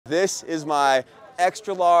This is my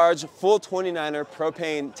extra large, full 29er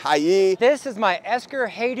propane Tyee. This is my Esker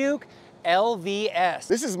Hayduk LVS.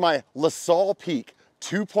 This is my LaSalle Peak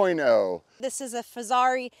 2.0. This is a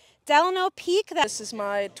Fazari Delano Peak. This is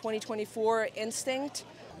my 2024 Instinct.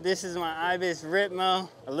 This is my Ibis Ritmo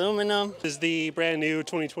aluminum. This is the brand new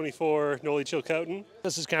 2024 Noli Chilcotin.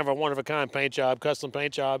 This is kind of a one-of-a-kind paint job, custom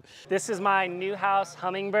paint job. This is my Newhouse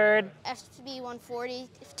Hummingbird. FB 140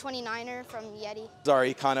 29er from Yeti. Our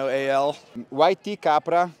Econo AL. YT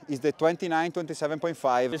Capra is the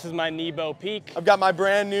 29-27.5. This is my Nebo Peak. I've got my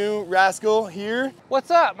brand new Rascal here. What's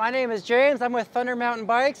up? My name is James. I'm with Thunder Mountain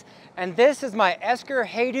Bikes, and this is my Esker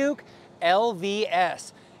Hayduk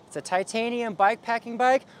LVS. It's a titanium bike packing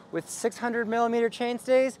bike with 600mm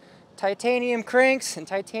chainstays, titanium cranks, and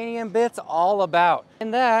titanium bits all about.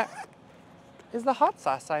 And that is the hot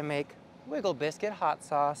sauce I make. Wiggle Biscuit hot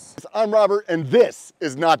sauce. I'm Robert, and this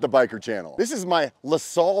is not the Biker Channel. This is my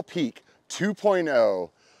LaSalle Peak 2.0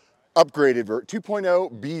 upgraded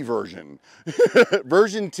 2.0B version.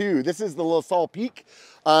 Version 2. This is the LaSalle Peak.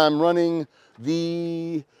 I'm running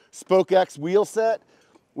the Spoke X wheel set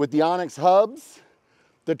with the Onyx hubs,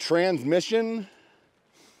 the transmission,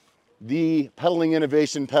 the pedaling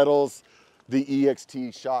innovation pedals, the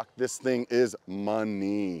EXT shock. This thing is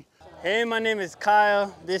money. Hey, my name is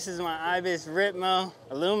Kyle. This is my Ibis Ritmo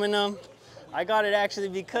aluminum. I got it actually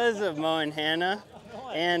because of Mo and Hannah,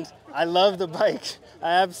 and I love the bike.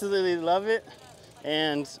 I absolutely love it,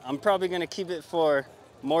 and I'm probably gonna keep it for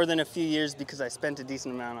more than a few years because I spent a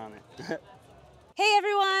decent amount on it. Hey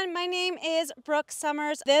everyone, my name is Brooke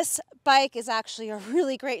Summers. This bike is actually a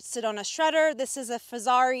really great Sedona shredder. This is a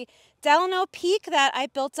Fazari Delano Peak that I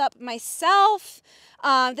built up myself.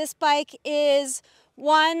 This bike is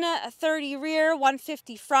 130 rear,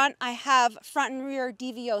 150 front. I have front and rear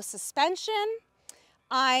DVO suspension.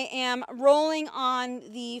 I am rolling on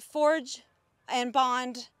the Forge and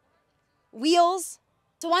Bond wheels.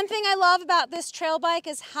 So one thing I love about this trail bike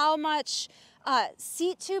is how much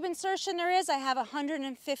seat tube insertion there is. I have a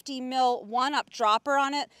 150mm one-up dropper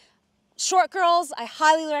on it. Short girls, I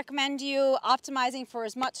highly recommend you optimizing for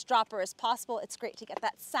as much dropper as possible. It's great to get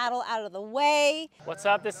that saddle out of the way. What's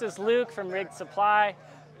up? This is Luke from Rigged Supply.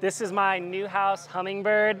 This is my Newhouse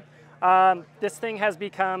Hummingbird. This thing has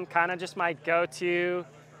become kind of just my go-to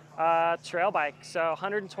trail bike. So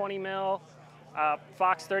 120mm,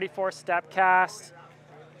 Fox 34 step cast,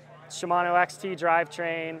 Shimano XT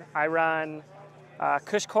drivetrain. I run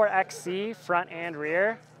Cushcore XC front and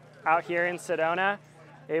rear out here in Sedona.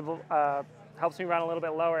 Helps me run a little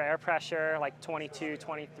bit lower air pressure, like 22,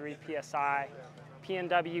 23 PSI.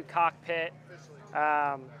 P&W cockpit.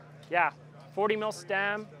 Yeah, 40mm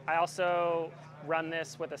stem. I also run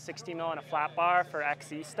this with a 60mm and a flat bar for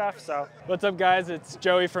XC stuff. So What's up guys, it's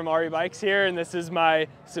Joey from Ari Bikes here, and this is my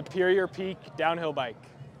Superior Peak downhill bike.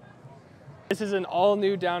 This is an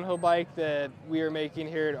all-new downhill bike that we are making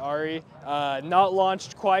here at Ari. Not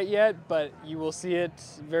launched quite yet, but you will see it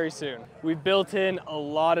very soon. We've built in a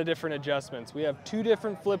lot of different adjustments. We have 2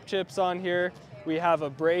 different flip chips on here. We have a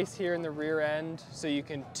brace here in the rear end, so you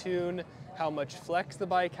can tune how much flex the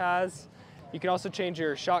bike has. You can also change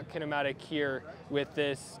your shock kinematic here with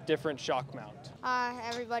this different shock mount. Hi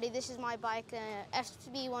everybody, this is my bike,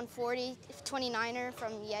 FB 140 29er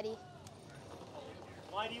from Yeti.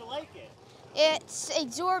 Why do you like it? It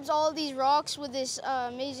absorbs all these rocks with this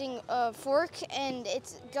amazing fork, and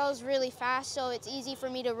it goes really fast, so it's easy for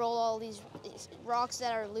me to roll all these rocks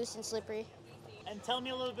that are loose and slippery. And tell me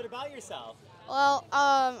a little bit about yourself. Well,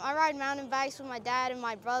 I ride mountain bikes with my dad and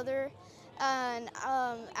my brother, and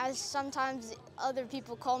as sometimes other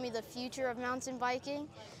people call me the future of mountain biking,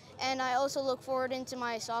 and I also look forward into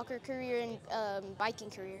my soccer career and biking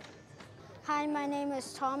career. Hi, my name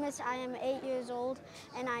is Thomas. I am 8 years old,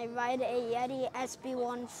 and I ride a Yeti SB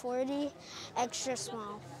 140 extra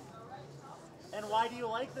small. And why do you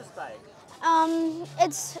like this bike?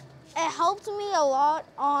 It helped me a lot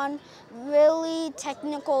on really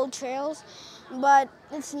technical trails, but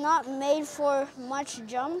it's not made for much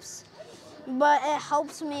jumps, but it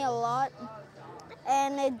helps me a lot,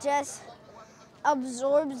 and it just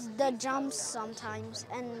absorbs the jumps sometimes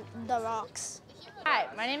and the rocks. Hi,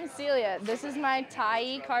 my name is Celia. This is my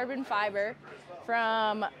Tyee carbon fiber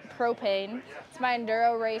from Propane. It's my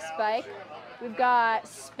enduro race bike. We've got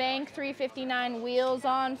Spank 359 wheels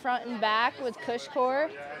on front and back with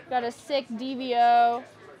Cushcore. Got a sick DVO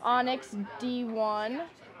Onyx D1.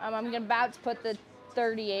 I'm about to put the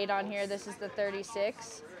 38 on here. This is the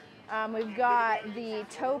 36. We've got the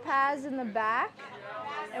Topaz in the back,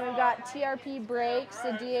 and we've got TRP brakes,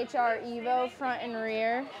 the DHR Evo front and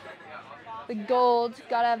rear. The gold,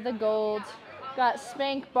 gotta have the gold. Got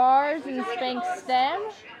Spank bars and Spank stem.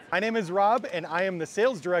 My name is Rob, and I am the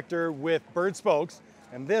sales director with Bird Spokes,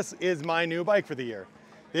 and this is my new bike for the year.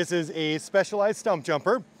 This is a specialized stump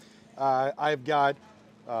jumper. I've got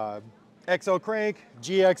XO crank,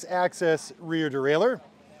 GX axis rear derailleur,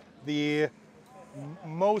 the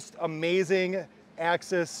most amazing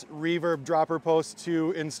axis reverb dropper post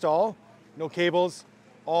to install. No cables,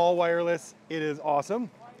 all wireless. It is awesome.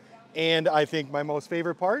 And I think my most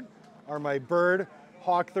favorite part are my Bird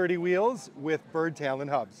Hawk 30 wheels with Bird Talon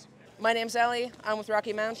hubs. My name's Allie. I'm with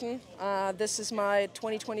Rocky Mountain. This is my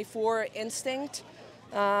 2024 Instinct.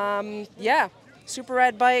 Yeah, super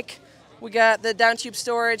rad bike. We got the down tube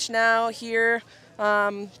storage now here,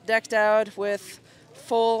 decked out with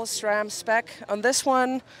full SRAM spec. On this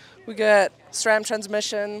one, we got SRAM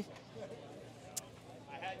transmission.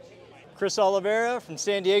 Chris Oliveira from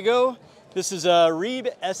San Diego. This is a Reeb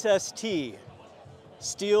SST,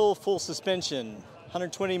 steel full suspension,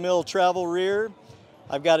 120 mil travel rear.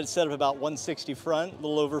 I've got it set up about 160 front, a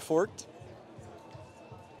little over forked.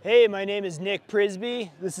 Hey, my name is Nick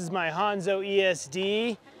Prisby. This is my Hanzo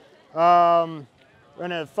ESD.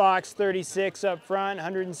 Run a Fox 36 up front,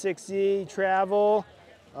 160 travel,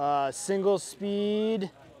 single speed,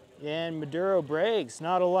 and Maduro brakes.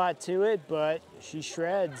 Not a lot to it, but she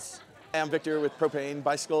shreds. I'm Victor with Propane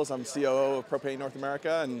Bicycles. I'm COO of Propane North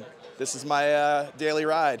America, and this is my daily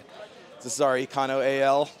ride. This is our Econo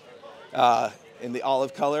AL in the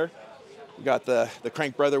olive color. We got the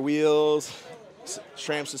Crank Brother wheels,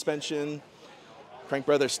 SRAM suspension, Crank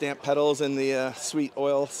Brother stamp pedals in the sweet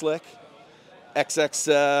oil slick,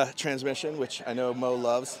 XX transmission, which I know Mo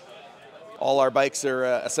loves. All our bikes are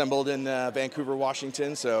assembled in Vancouver,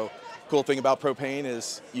 Washington, so cool thing about Propane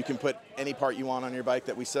is you can put any part you want on your bike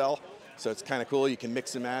that we sell. So it's kind of cool. You can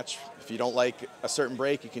mix and match. If you don't like a certain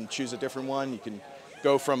brake, you can choose a different one. You can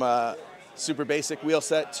go from a super basic wheel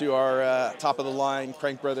set to our top of the line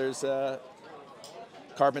Crank Brothers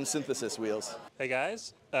carbon synthesis wheels. Hey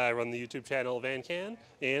guys, I run the YouTube channel VanCan,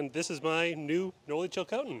 and this is my new Noli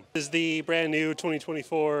Chilcotin. This is the brand new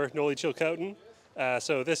 2024 Noli Chilcotin.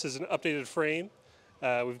 So this is an updated frame.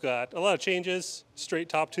 We've got a lot of changes. Straight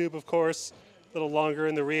top tube, of course, a little longer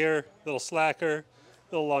in the rear, a little slacker,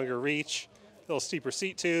 a little longer reach, a little steeper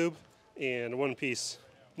seat tube, and one-piece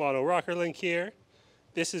mono rocker link here.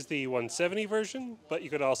 This is the 170 version, but you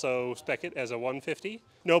could also spec it as a 150.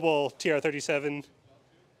 Noble TR37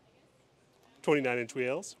 29-inch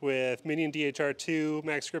wheels with Minion DHR2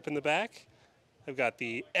 max grip in the back. I've got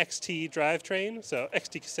the XT drivetrain, so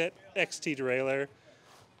XT cassette, XT derailleur.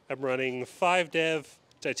 I'm running 5-dev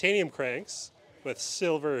titanium cranks with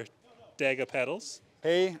silver Daga pedals.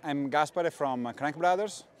 Hey, I'm Gaspare from Crank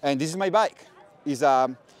Brothers, and this is my bike. It's a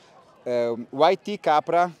YT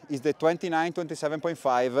Capra, is the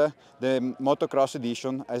 29-27.5, the motocross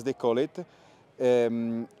edition, as they call it.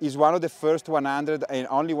 Is one of the first 100 and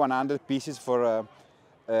only 100 pieces for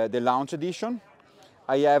the launch edition.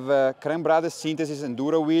 I have Crank Brothers Synthesis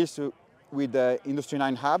Enduro wheels with Industry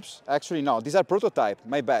 9 hubs. Actually, no, these are prototype,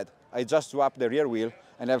 my bad. I just swapped the rear wheel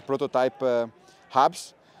and have prototype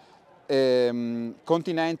hubs.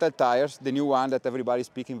 Continental tires, the new one that everybody is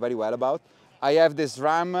speaking very well about. I have the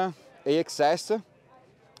SRAM AXS,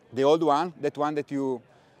 the old one, that one that you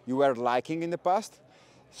were liking in the past.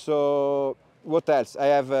 So what else? I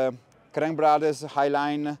have Crank Brothers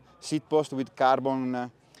Highline seat post with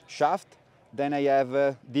carbon shaft. Then I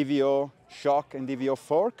have DVO shock and DVO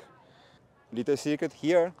fork. Little secret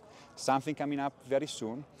here, something coming up very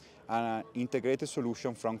soon, an integrated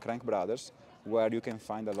solution from Crank Brothers, where you can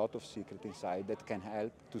find a lot of secret inside that can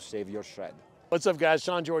help to save your shred. What's up guys,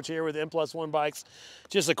 Sean George here with M+1 Bikes.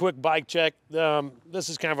 Just a quick bike check. This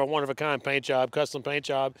is kind of a one-of-a-kind paint job, custom paint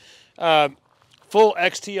job. Full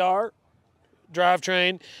XTR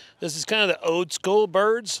drivetrain. This is kind of the old school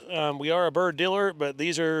Birds. We are a Bird dealer, but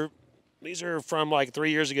these are from like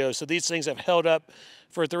 3 years ago. So these things have held up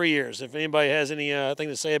for 3 years. If anybody has anything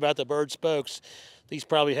to say about the Bird spokes, these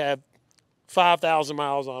probably have 5,000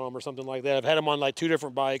 miles on them or something like that. I've had them on like 2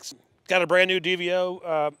 different bikes. Got a brand new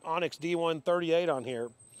DVO Onyx D138 on here.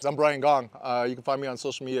 I'm Brian Gong. You can find me on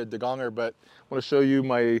social media at DeGonger, but I want to show you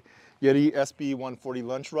my Yeti SB140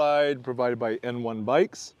 lunch ride provided by N1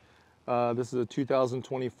 Bikes. This is a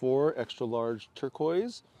 2024 extra large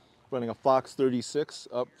turquoise, running a Fox 36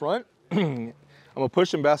 up front. I'm a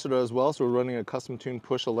push ambassador as well, so we're running a custom tuned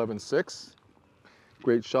push 11.6.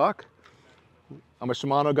 Great shock. I'm a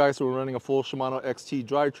Shimano guy, so we're running a full Shimano XT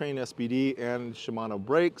drivetrain, SBD, and Shimano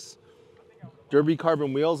brakes. Derby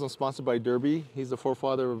carbon wheels. I'm sponsored by Derby. He's the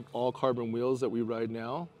forefather of all carbon wheels that we ride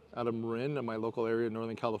now out of Marin in my local area in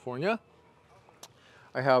Northern California.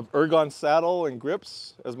 I have Ergon saddle and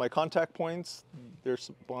grips as my contact points. They're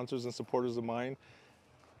sponsors and supporters of mine.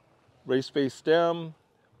 Race face stem,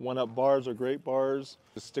 one-up bars are great bars.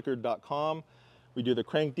 Sticker.com. We do the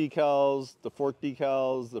crank decals, the fork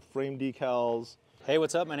decals, the frame decals. Hey,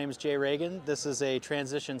 what's up? My name is Jay Reagan. This is a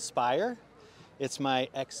Transition Spire. It's my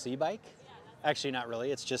XC bike. Actually, not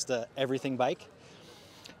really. It's just a everything bike.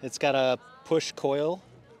 It's got a push coil.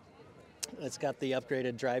 It's got the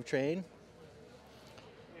upgraded drivetrain.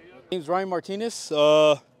 My name's Ryan Martinez.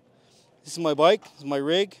 This is my bike. This is my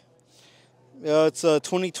rig. It's a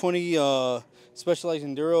 2020 Specialized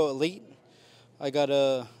Enduro Elite. I got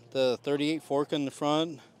the 38 fork in the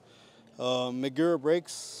front, Magura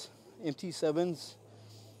brakes, MT7s,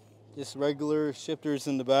 just regular shifters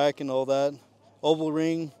in the back and all that, oval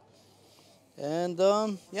ring, and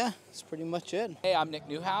yeah, that's pretty much it. Hey, I'm Nick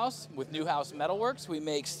Newhouse with Newhouse Metalworks. We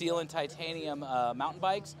make steel and titanium mountain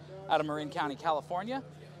bikes out of Marin County, California.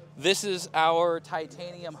 This is our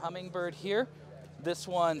titanium Hummingbird here. This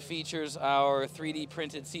one features our 3D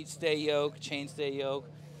printed seat stay yoke, chain stay yoke.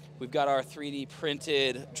 We've got our 3D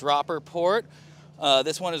printed dropper port.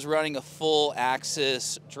 This one is running a full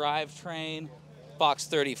axis drivetrain, Fox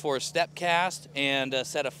 34 step cast, and a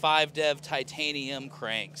set of 5-dev titanium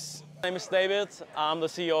cranks. My name is David. I'm the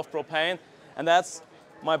CEO of Propane, and that's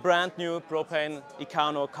my brand new Propane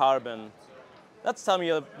Icano Carbon. Let's tell me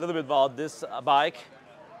a little bit about this bike.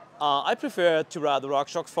 I prefer to ride the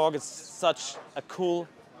RockShox fork. It's such a cool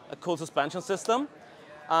suspension system.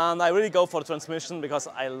 And I really go for the transmission because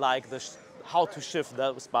I like how to shift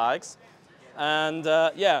those bikes. And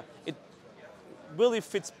yeah, it really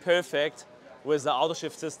fits perfect with the auto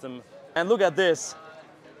shift system. And look at this.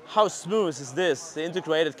 How smooth is this? The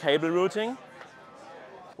integrated cable routing.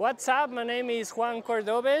 What's up? My name is Juan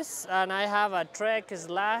Cordobes, and I have a Trek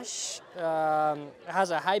Slash. It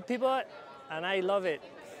has a high pivot, and I love it.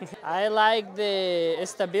 I like the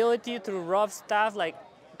stability through rough stuff, like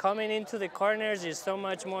coming into the corners is so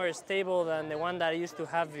much more stable than the one that I used to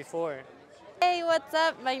have before. Hey, what's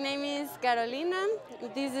up? My name is Carolina.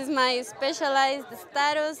 This is my Specialized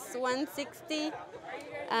Status 160,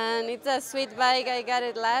 and it's a sweet bike. I got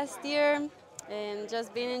it last year and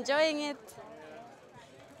just been enjoying it.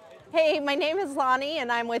 Hey, my name is Lonnie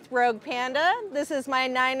and I'm with Rogue Panda. This is my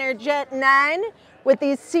Niner Jet 9 with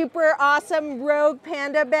these super awesome Rogue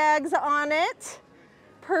Panda bags on it,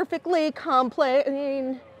 perfectly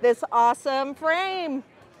completing this awesome frame.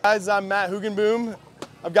 Guys, I'm Matt Hugenboom.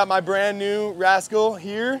 I've got my brand new Rascal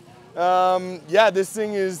here. Yeah, this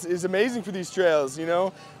thing is amazing for these trails, you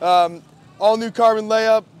know. All new carbon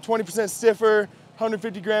layup, 20% stiffer,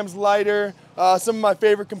 150 grams lighter. Some of my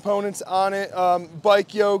favorite components on it,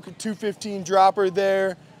 bike yoke, 215 dropper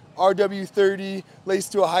there, RW30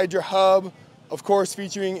 laced to a Hydra hub, of course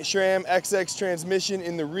featuring SRAM XX transmission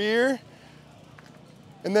in the rear.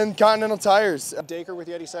 And then Continental tires. Daker with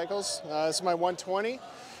Yeti Cycles. This is my 120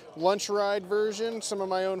 lunch ride version. Some of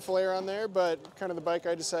my own flair on there, but kind of the bike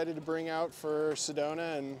I decided to bring out for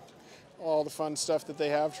Sedona and all the fun stuff that they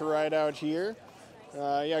have to ride out here.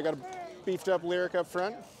 Yeah, I got a beefed up Lyric up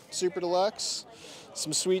front, super deluxe,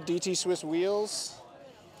 some sweet DT Swiss wheels.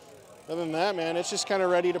 Other than that, man, it's just kind of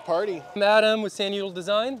ready to party. I'm Adam with San Diego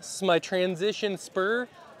Design. This is my Transition Spur.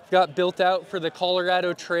 Got built out for the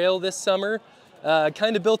Colorado Trail this summer.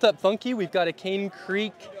 Kind of built up funky. We've got a Cane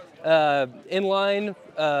Creek inline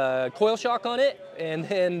coil shock on it, and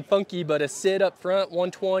then funky, but a SID up front,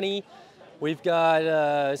 120. We've got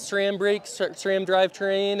SRAM brakes, SRAM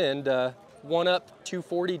drivetrain, and one-up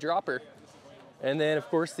 240 dropper. And then, of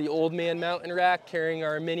course, the Old Man mountain rack carrying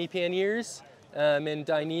our mini panniers in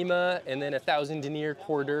Dyneema, and then a 1000 denier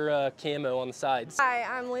Cordura camo on the sides. Hi,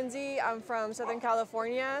 I'm Lindsay. I'm from Southern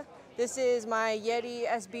California. This is my Yeti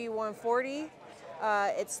SB 140.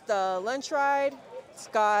 It's the lunch ride. It's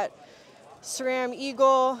got SRAM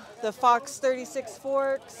Eagle, the Fox 36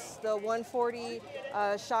 forks, the 140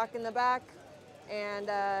 shock in the back, and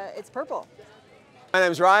it's purple. My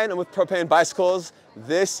name is Ryan. I'm with Propane Bicycles.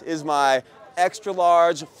 This is my extra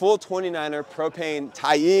large full 29er Propane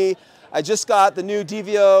Tyee. I just got the new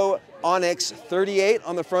DVO Onyx 38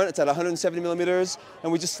 on the front. It's at 170 millimeters,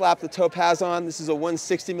 and we just slapped the Topaz on. This is a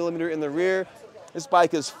 160 millimeter in the rear. This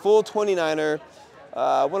bike is full 29er.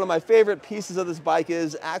 One of my favorite pieces of this bike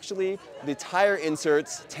is actually the tire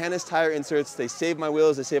inserts, Tannis tire inserts. They save my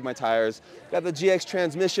wheels, they save my tires. Got the GX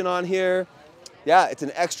transmission on here. Yeah, it's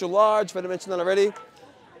an extra large, if I didn't mention that already.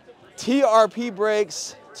 TRP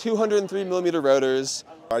brakes, 203 millimeter rotors.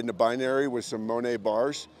 Riding a binary with some Monet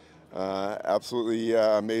bars. Absolutely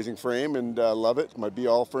amazing frame, and love it. My be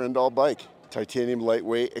all for end all bike. titanium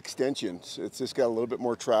lightweight extensions. It's just got a little bit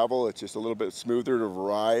more travel. It's just a little bit smoother to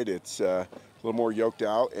ride. It's a little more yoked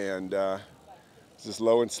out, and it's just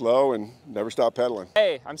low and slow and never stop pedaling.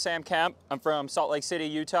 Hey, I'm Sam Kemp. I'm from Salt Lake City,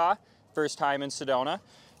 Utah. First time in Sedona.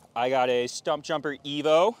 I got a Stump Jumper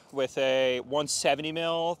Evo with a 170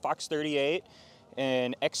 mil Fox 38,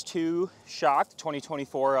 an X2 shock,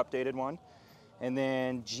 2024 updated one, and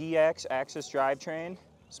then GX Axis drivetrain,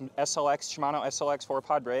 some SLX, Shimano SLX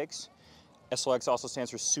 4-pod brakes. SLX also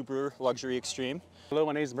stands for Super Luxury Extreme. Hello,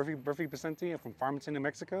 my name is Murphy Vicente. I'm from Farmington, New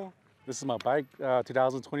Mexico. This is my bike,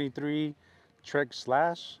 2023 Trek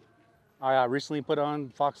Slash. I recently put on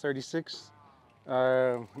Fox 36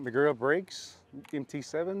 Magura brakes,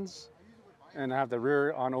 MT7s, and I have the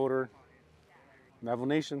rear on order Naval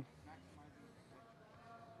Nation.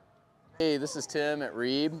 Hey, this is Tim at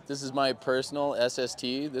Reeb. This is my personal SST.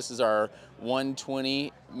 This is our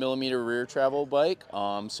 120 millimeter rear travel bike.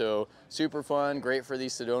 So super fun, great for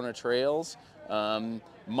these Sedona trails.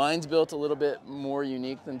 Mine's built a little bit more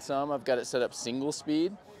unique than some. I've got it set up single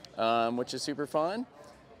speed, which is super fun.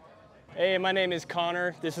 Hey, my name is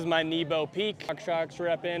Connor. This is my Nebo Peak. Shocks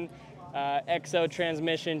repping, XO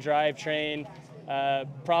transmission drivetrain.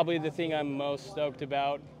 Probably the thing I'm most stoked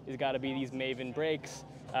about is got to be these Maven brakes.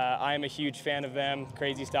 I'm a huge fan of them,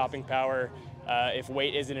 crazy stopping power. If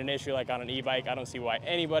weight isn't an issue like on an e-bike, I don't see why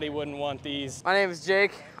anybody wouldn't want these. My name is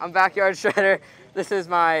Jake. I'm Backyard Shredder. This is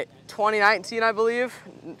my 2019, I believe,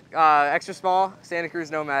 extra small Santa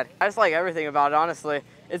Cruz Nomad. I just like everything about it, honestly.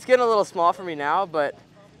 It's getting a little small for me now, but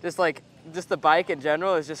just the bike in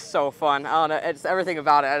general is just so fun. I don't know, it's everything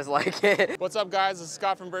about it, I just like it. What's up, guys? This is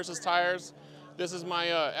Scott from Versus Tires. This is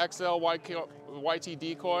my XL YT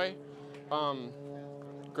Decoy.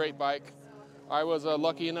 Great bike. I was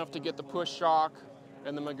lucky enough to get the push shock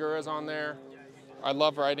and the Maguras on there. I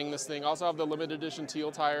love riding this thing. I also have the limited edition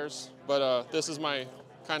teal tires, but this is my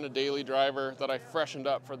kind of daily driver that I freshened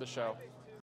up for the show.